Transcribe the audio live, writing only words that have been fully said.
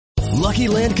Lucky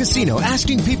Land Casino,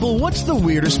 asking people, what's the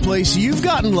weirdest place you've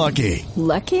gotten lucky?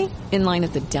 Lucky? In line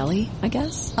at the deli, I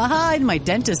guess? Aha, in my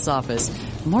dentist's office.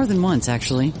 More than once,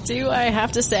 actually. Do I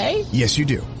have to say? Yes, you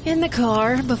do. In the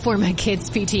car before my kids'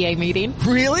 PTA meeting.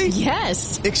 Really?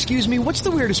 Yes. Excuse me, what's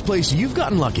the weirdest place you've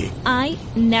gotten lucky? I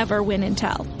never win and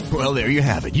tell. Well, there you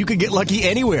have it. You can get lucky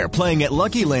anywhere, playing at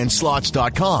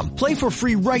LuckyLandSlots.com. Play for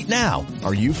free right now.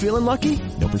 Are you feeling lucky?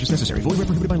 No purchase necessary. Void where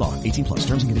prohibited by law. 18 plus.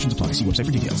 Terms and conditions apply. See website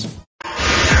for details.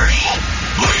 Dirty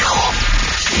Little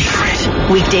Secret.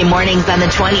 Weekday mornings on the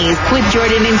 20s with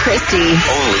Jordan and Christy.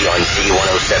 Only on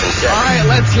Z1077. All right,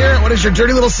 let's hear it. What is your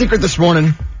dirty little secret this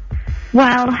morning?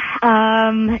 Well,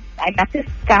 I met this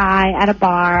guy at a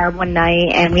bar one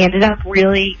night, and we ended up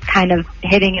really kind of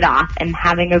hitting it off and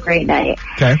having a great night.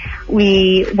 Okay.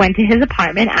 We went to his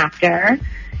apartment after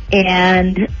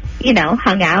and, you know,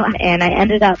 hung out, and I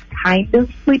ended up kind of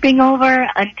sleeping over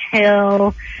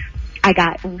until I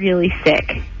got really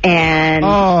sick. And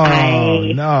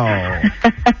no.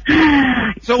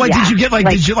 So,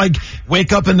 did you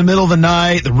wake up in the middle of the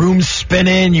night, the room's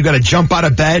spinning, you got to jump out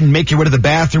of bed and make your way to the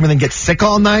bathroom and then get sick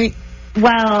all night?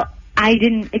 Well, I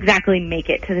didn't exactly make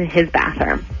it to his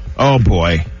bathroom. Oh,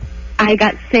 boy. I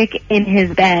got sick in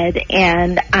his bed,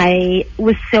 and I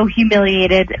was so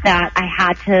humiliated that I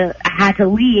had to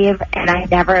leave, and I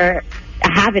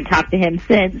haven't talked to him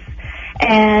since.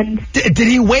 And did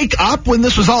he wake up when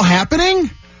this was all happening?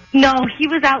 No, he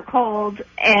was out cold,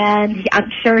 and I'm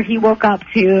sure he woke up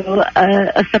to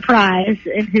a surprise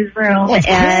in his room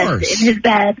and in his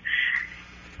bed.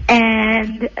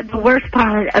 And the worst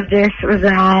part of this was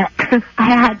that I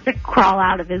had to crawl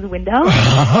out of his window.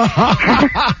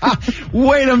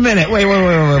 Wait a minute.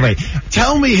 Wait.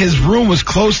 Tell me his room was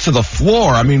close to the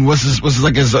floor. I mean, was his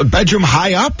bedroom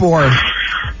high up or?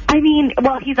 I mean,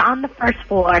 well, he's on the first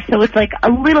floor, so it's like a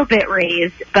little bit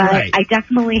raised, but right. I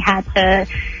definitely had to,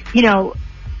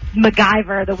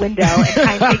 MacGyver the window and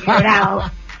try and figure it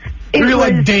out. Were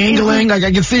you dangling? Like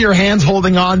I can see your hands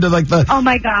holding on to the. Oh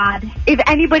my God! If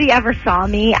anybody ever saw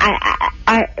me,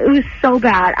 it was so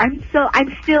bad. I'm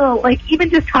still even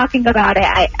just talking about it.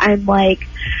 I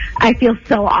feel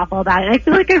so awful about it. I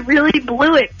feel like I really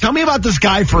blew it. Tell me about this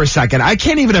guy for a second. I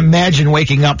can't even imagine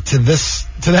waking up to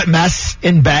that mess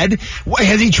in bed.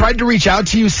 Has he tried to reach out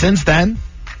to you since then?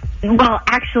 Well,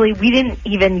 actually, we didn't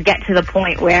even get to the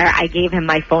point where I gave him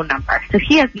my phone number, so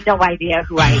he has no idea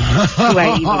who I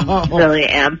even really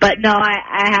am. But no,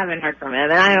 I haven't heard from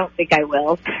him, and I don't think I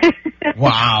will.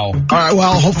 Wow. All right,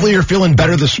 well, hopefully you're feeling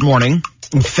better this morning.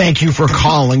 And thank you for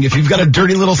calling. If you've got a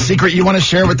dirty little secret you want to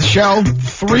share with the show,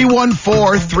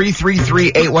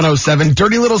 314-333-8107.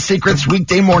 Dirty Little Secrets,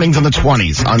 weekday mornings on the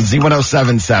 20s on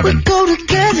Z1077. We go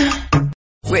together.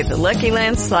 With the Lucky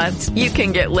Land Slots, you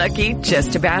can get lucky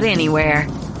just about anywhere.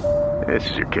 This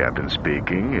is your captain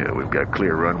speaking. We've got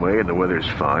clear runway and the weather's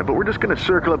fine, but we're just going to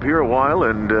circle up here a while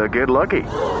and get lucky.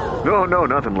 No,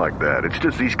 nothing like that. It's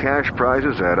just these cash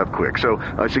prizes add up quick. So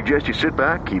I suggest you sit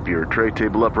back, keep your tray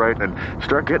table upright, and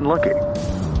start getting lucky.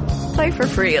 Play for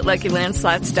free at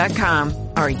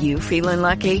LuckyLandSlots.com. Are you feeling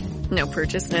lucky? No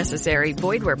purchase necessary.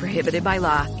 Void where prohibited by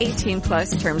law. 18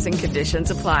 plus terms and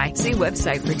conditions apply. See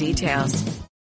website for details.